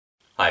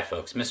Hi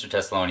folks, Mr.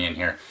 Thessalonian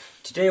here.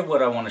 Today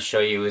what I want to show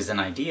you is an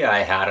idea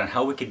I had on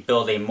how we could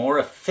build a more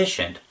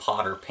efficient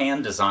pot or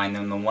pan design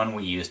than the one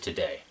we use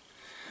today.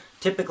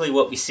 Typically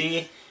what we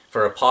see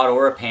for a pot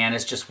or a pan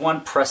is just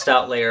one pressed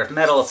out layer of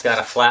metal. It's got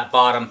a flat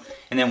bottom,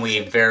 and then we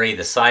vary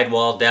the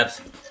sidewall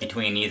depth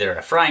between either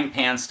a frying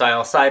pan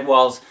style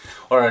sidewalls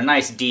or a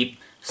nice deep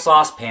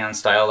saucepan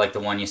style like the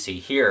one you see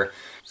here.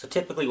 So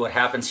typically what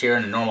happens here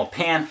in a normal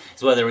pan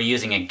is whether we're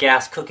using a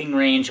gas cooking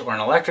range or an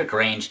electric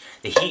range,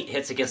 the heat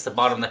hits against the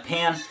bottom of the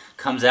pan,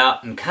 comes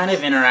out and kind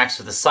of interacts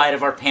with the side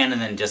of our pan and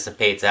then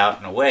dissipates out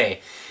and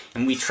away.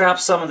 And we trap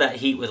some of that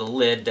heat with a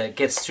lid that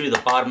gets through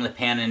the bottom of the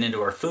pan and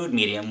into our food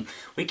medium.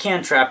 We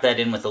can trap that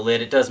in with the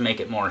lid. It does make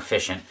it more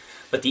efficient.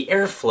 But the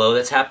airflow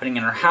that's happening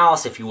in our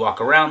house, if you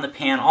walk around the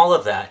pan, all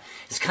of that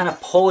is kind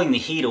of pulling the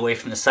heat away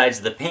from the sides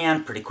of the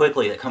pan pretty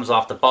quickly that comes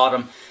off the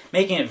bottom,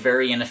 making it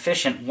very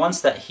inefficient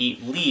once that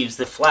heat leaves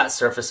the flat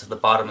surface of the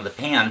bottom of the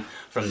pan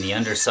from the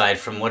underside,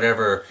 from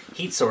whatever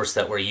heat source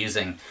that we're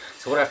using.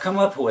 So what I've come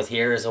up with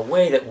here is a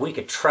way that we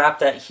could trap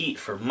that heat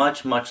for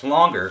much, much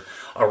longer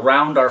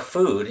around our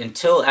food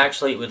until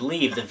actually it would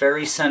leave the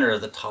very center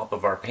of the top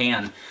of our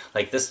pan,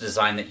 like this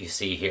design that you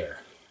see here.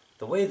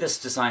 The way this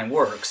design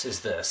works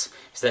is this,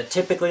 is that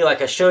typically,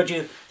 like I showed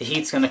you, the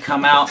heat's going to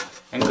come out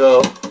and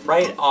go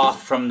right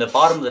off from the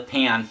bottom of the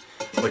pan,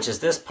 which is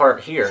this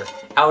part here,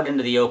 out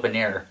into the open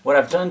air. What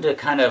I've done to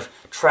kind of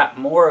trap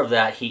more of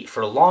that heat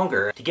for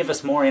longer, to give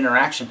us more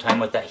interaction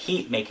time with that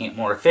heat, making it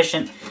more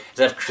efficient,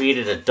 is I've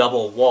created a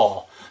double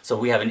wall. So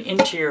we have an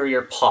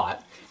interior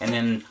pot, and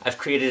then I've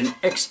created an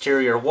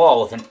exterior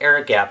wall with an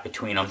air gap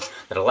between them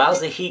that allows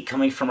the heat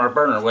coming from our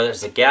burner, whether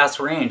it's a gas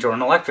range or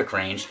an electric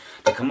range,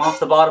 to come off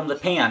the bottom of the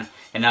pan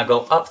and now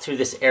go up through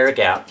this air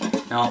gap.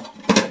 Now,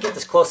 if I get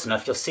this close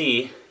enough, you'll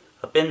see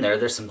up in there,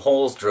 there's some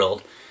holes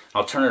drilled.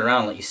 I'll turn it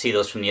around and let you see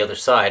those from the other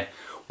side.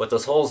 What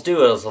those holes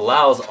do is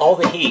allows all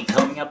the heat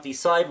coming up these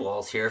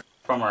sidewalls here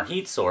from our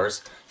heat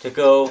source to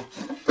go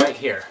right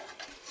here.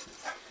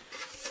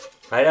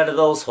 Right out of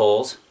those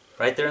holes,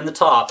 right there in the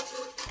top,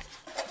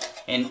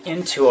 and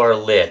into our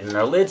lid. And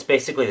our lid's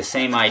basically the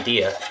same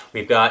idea.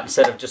 We've got,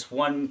 instead of just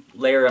one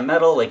layer of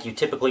metal like you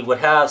typically would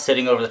have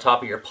sitting over the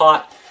top of your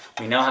pot,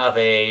 we now have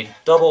a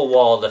double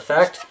walled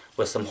effect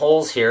with some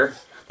holes here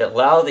that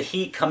allow the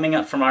heat coming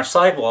up from our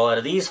sidewall out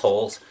of these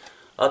holes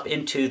up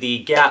into the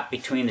gap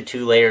between the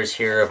two layers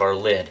here of our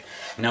lid.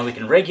 Now we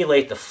can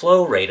regulate the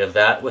flow rate of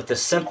that with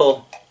this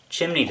simple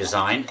chimney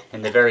design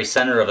in the very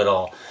center of it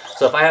all.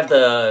 So if I have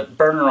the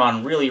burner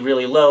on really,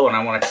 really low and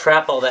I want to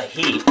trap all that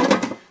heat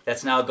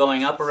that's now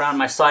going up around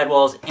my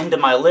sidewalls into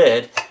my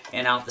lid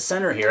and out the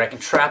center here, I can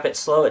trap it,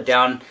 slow it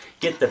down,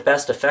 get the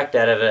best effect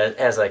out of it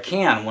as I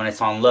can when it's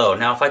on low.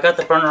 Now if I got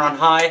the burner on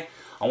high,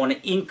 I want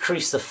to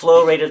increase the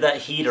flow rate of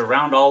that heat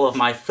around all of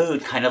my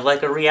food, kind of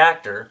like a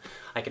reactor.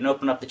 I can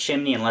open up the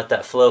chimney and let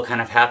that flow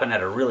kind of happen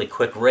at a really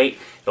quick rate.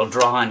 It'll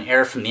draw in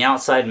air from the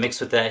outside,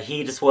 mix with that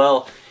heat as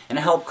well, and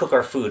help cook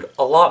our food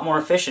a lot more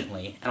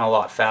efficiently and a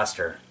lot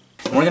faster.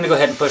 And we're going to go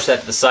ahead and push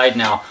that to the side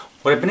now.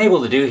 What I've been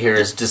able to do here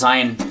is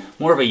design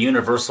more of a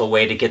universal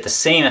way to get the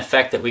same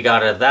effect that we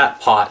got out of that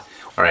pot.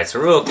 Alright,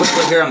 so real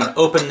quickly here I'm going to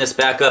open this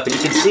back up, and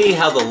you can see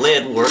how the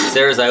lid works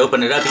there. As I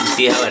open it up, you can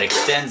see how it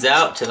extends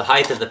out to the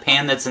height of the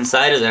pan that's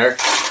inside of there.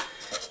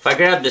 If I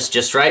grab this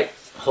just right,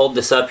 hold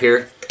this up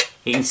here,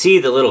 you can see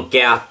the little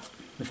gap.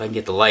 If I can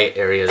get the light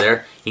area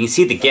there, you can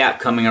see the gap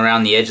coming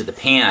around the edge of the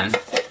pan.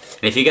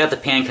 And if you got the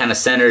pan kind of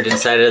centered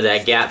inside of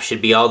that gap,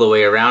 should be all the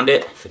way around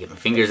it. If I get my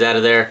fingers out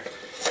of there.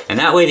 And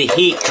that way the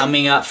heat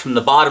coming up from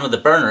the bottom of the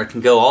burner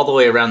can go all the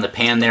way around the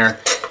pan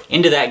there,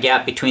 into that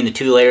gap between the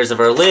two layers of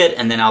our lid,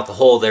 and then out the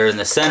hole there in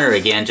the center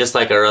again, just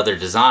like our other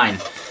design.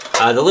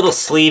 The little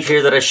sleeve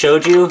here that I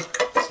showed you,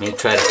 let me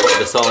try to pull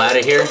this all out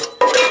of here.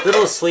 The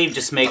little sleeve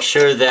just makes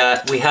sure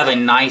that we have a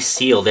nice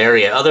sealed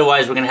area.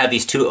 Otherwise we're going to have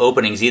these two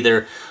openings,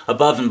 either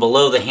above and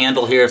below the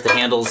handle here, if the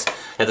handle's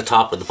at the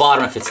top or the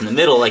bottom. If it's in the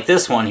middle like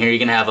this one here, you're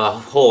going to have a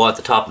hole at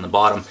the top and the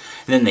bottom.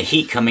 And then the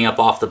heat coming up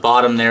off the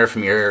bottom there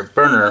from your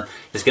burner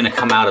is going to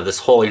come out of this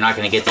hole. You're not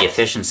going to get the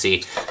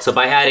efficiency. So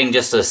by adding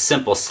just a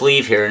simple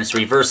sleeve here, and it's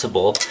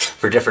reversible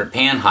for different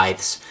pan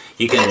heights,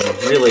 you can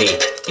really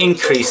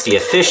increase the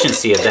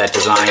efficiency of that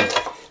design.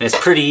 And it's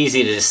pretty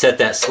easy to just set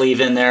that sleeve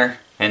in there.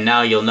 And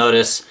now you'll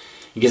notice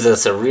it gives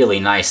us a really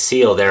nice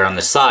seal there on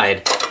the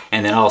side,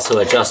 and then also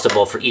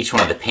adjustable for each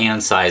one of the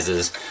pan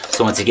sizes.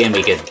 So once again,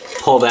 we could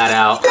pull that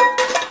out.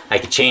 I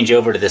could change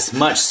over to this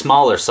much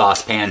smaller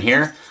saucepan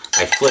here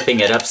by flipping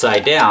it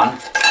upside down.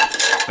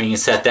 We can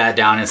set that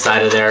down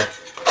inside of there.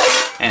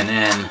 And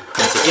then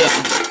once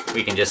again,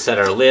 we can just set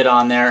our lid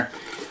on there.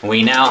 And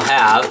we now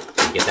have,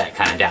 get that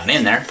kind of down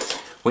in there,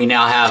 we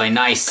now have a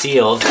nice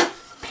sealed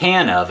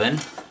pan oven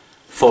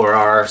for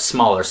our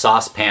smaller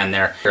saucepan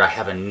there. Here I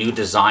have a new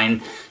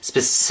design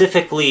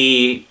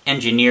specifically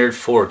engineered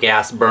for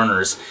gas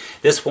burners.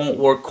 This won't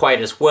work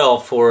quite as well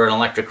for an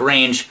electric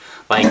range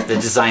like the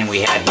design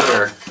we had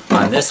here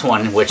on this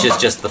one, which is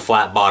just the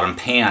flat bottom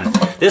pan.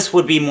 This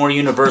would be more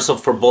universal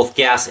for both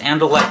gas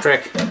and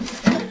electric,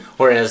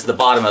 whereas the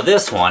bottom of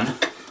this one,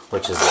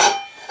 which is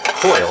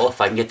coil.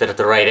 If I can get that at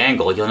the right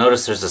angle, you'll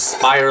notice there's a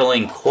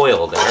spiraling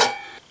coil there.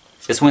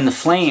 Because when the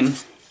flame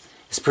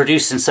is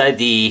produced inside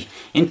the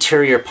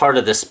interior part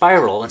of the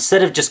spiral,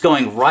 instead of just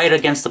going right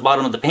against the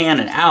bottom of the pan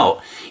and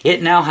out,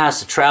 it now has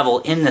to travel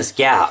in this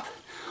gap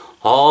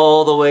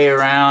all the way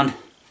around,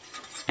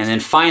 and then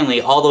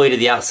finally all the way to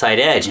the outside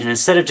edge. And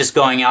instead of just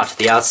going out to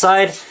the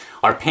outside,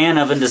 our pan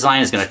oven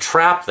design is going to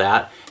trap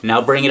that,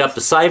 now bring it up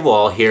the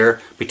sidewall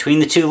here between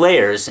the two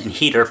layers and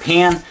heat our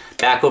pan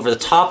back over the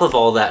top of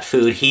all that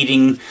food,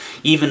 heating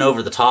even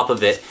over the top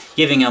of it,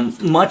 giving a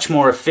much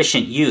more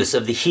efficient use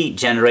of the heat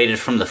generated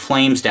from the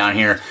flames down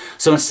here.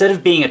 So instead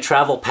of being a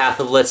travel path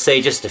of, let's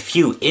say, just a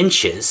few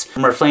inches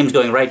from our flames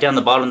going right down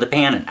the bottom of the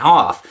pan and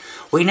off,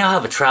 we now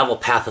have a travel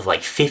path of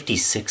like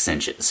 56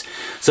 inches.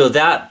 So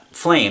that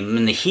flame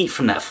and the heat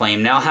from that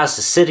flame now has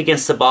to sit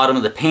against the bottom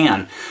of the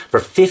pan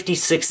for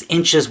 56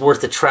 inches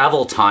worth of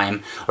travel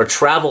time or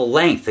travel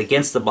length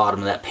against the bottom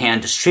of that pan,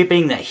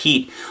 distributing that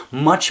heat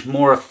much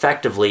more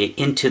effectively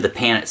into the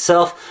pan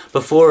itself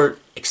before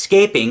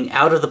escaping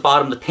out of the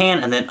bottom of the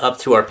pan and then up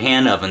through our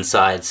pan oven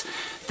sides.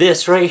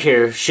 This right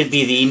here should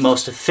be the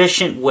most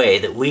efficient way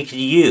that we could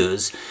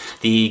use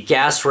the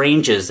gas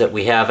ranges that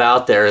we have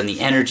out there and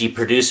the energy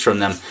produced from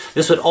them.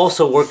 This would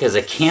also work as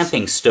a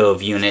camping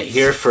stove unit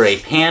here for a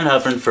pan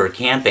oven for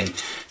camping,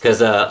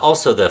 because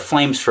also the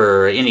flames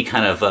for any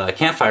kind of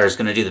campfire is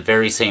going to do the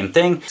very same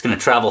thing. It's going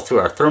to travel through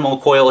our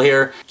thermal coil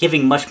here,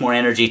 giving much more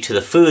energy to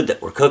the food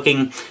that we're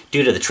cooking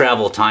due to the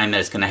travel time that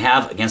it's going to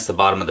have against the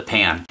bottom of the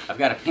pan. I've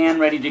got a pan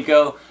ready to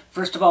go.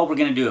 First of all, we're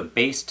going to do a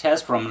base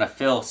test where I'm going to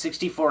fill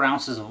 64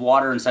 ounces of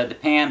water inside the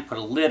pan, put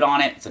a lid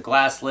on it. It's a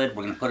glass lid.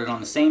 We're going to put it on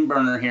the same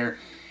burner here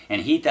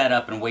and heat that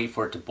up and wait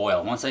for it to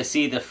boil. Once I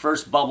see the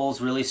first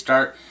bubbles really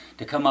start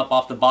to come up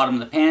off the bottom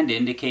of the pan to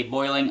indicate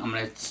boiling, I'm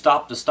going to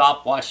stop the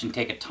stopwatch and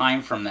take a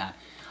time from that.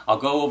 I'll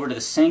go over to the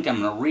sink. I'm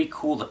going to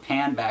recool the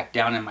pan back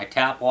down in my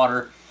tap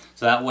water,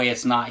 so that way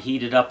it's not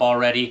heated up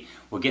already.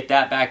 We'll get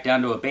that back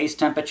down to a base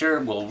temperature.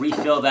 We'll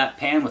refill that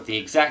pan with the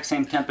exact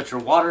same temperature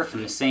water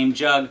from the same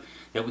jug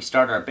that we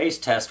start our base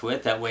test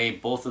with. That way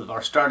both of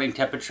our starting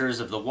temperatures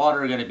of the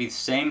water are going to be the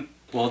same.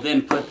 We'll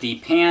then put the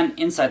pan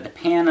inside the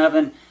pan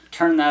oven,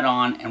 turn that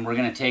on, and we're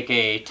going to take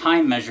a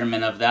time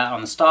measurement of that on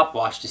the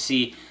stopwatch to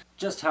see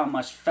just how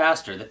much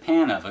faster the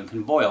pan oven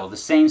can boil the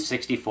same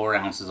 64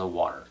 ounces of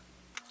water.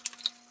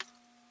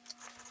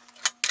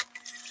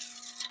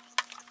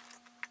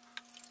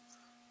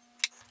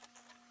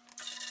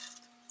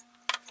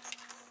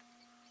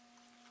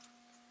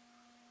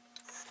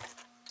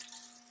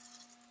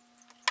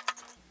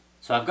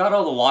 So I've got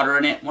all the water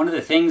in it. One of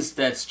the things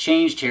that's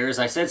changed here is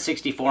I said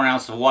 64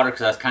 ounces of water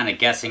because I was kind of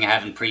guessing. I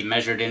haven't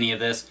pre-measured any of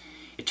this.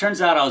 It turns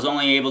out I was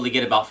only able to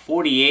get about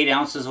 48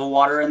 ounces of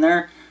water in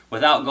there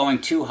without going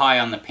too high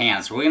on the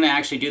pan. So we're going to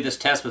actually do this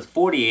test with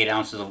 48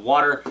 ounces of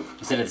water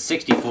instead of the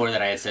 64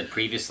 that I had said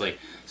previously.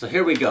 So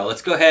here we go.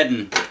 Let's go ahead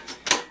and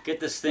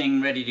get this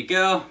thing ready to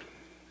go.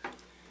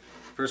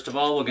 First of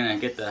all, we're going to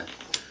get the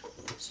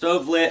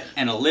stove lit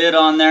and a lid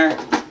on there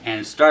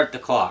and start the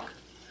clock.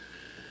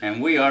 And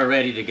we are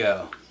ready to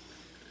go.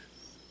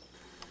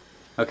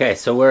 Okay,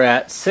 so we're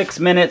at 6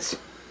 minutes,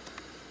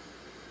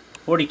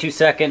 42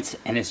 seconds,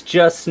 and it's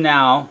just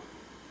now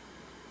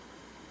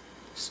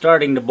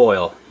starting to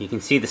boil. You can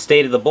see the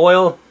state of the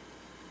boil.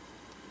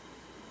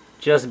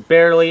 Just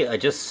barely, I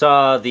just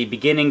saw the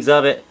beginnings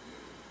of it,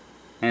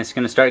 and it's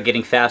going to start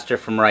getting faster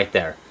from right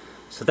there.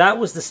 So that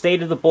was the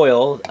state of the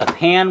boil. A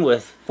pan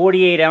with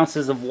 48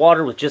 ounces of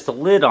water with just a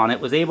lid on it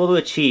was able to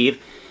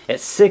achieve at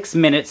 6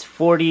 minutes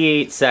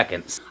 48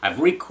 seconds. I've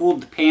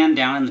recooled the pan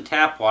down in the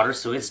tap water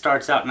so it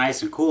starts out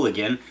nice and cool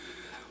again.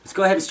 Let's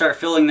go ahead and start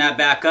filling that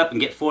back up and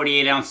get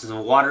 48 ounces of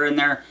water in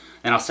there.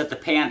 Then I'll set the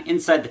pan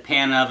inside the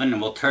pan oven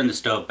and we'll turn the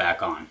stove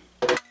back on.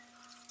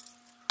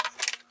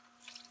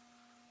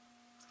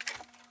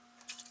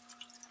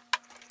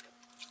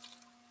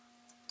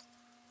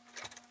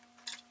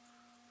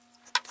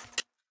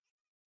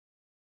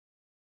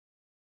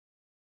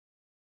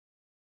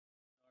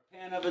 Our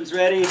pan oven's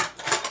ready.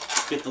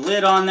 Get the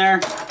lid on there.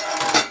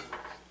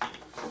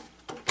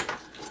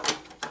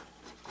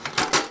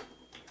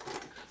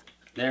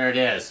 There it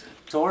is.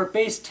 So our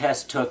base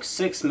test took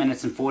 6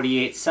 minutes and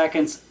 48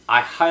 seconds. I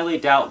highly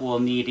doubt we'll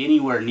need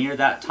anywhere near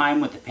that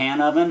time with the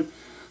pan oven.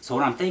 So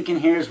what I'm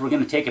thinking here is we're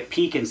going to take a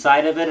peek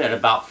inside of it at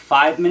about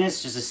 5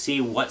 minutes just to see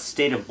what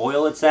state of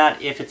boil it's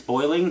at, if it's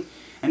boiling.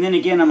 And then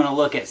again I'm going to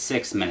look at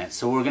 6 minutes.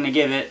 So we're going to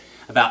give it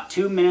about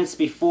 2 minutes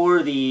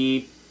before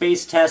the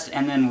base test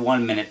and then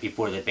 1 minute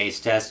before the base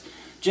test,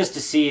 just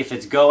to see if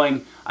it's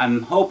going.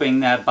 I'm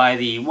hoping that by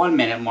the 1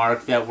 minute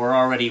mark that we're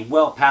already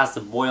well past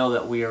the boil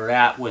that we are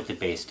at with the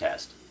base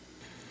test.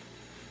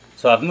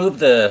 So I've moved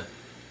the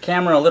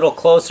camera a little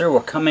closer. We're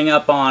coming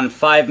up on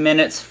 5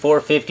 minutes,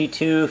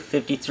 4:52,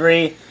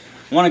 53.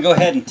 I want to go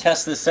ahead and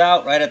test this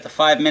out right at the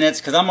 5 minutes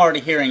because I'm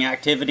already hearing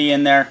activity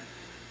in there.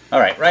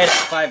 Alright, right at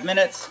 5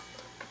 minutes.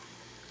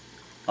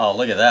 Oh,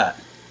 look at that.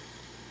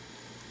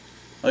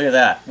 Look at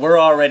that. We're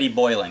already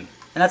boiling.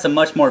 And that's a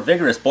much more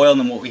vigorous boil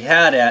than what we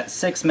had at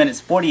 6 minutes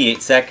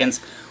 48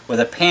 seconds with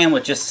a pan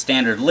with just a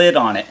standard lid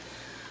on it.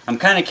 I'm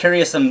kind of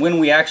curious on when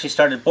we actually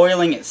started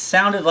boiling. It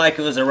sounded like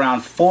it was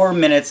around 4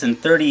 minutes and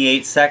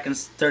 38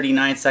 seconds,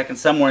 39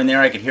 seconds, somewhere in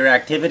there I could hear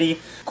activity.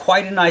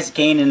 Quite a nice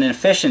gain in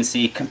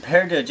efficiency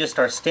compared to just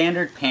our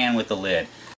standard pan with the lid.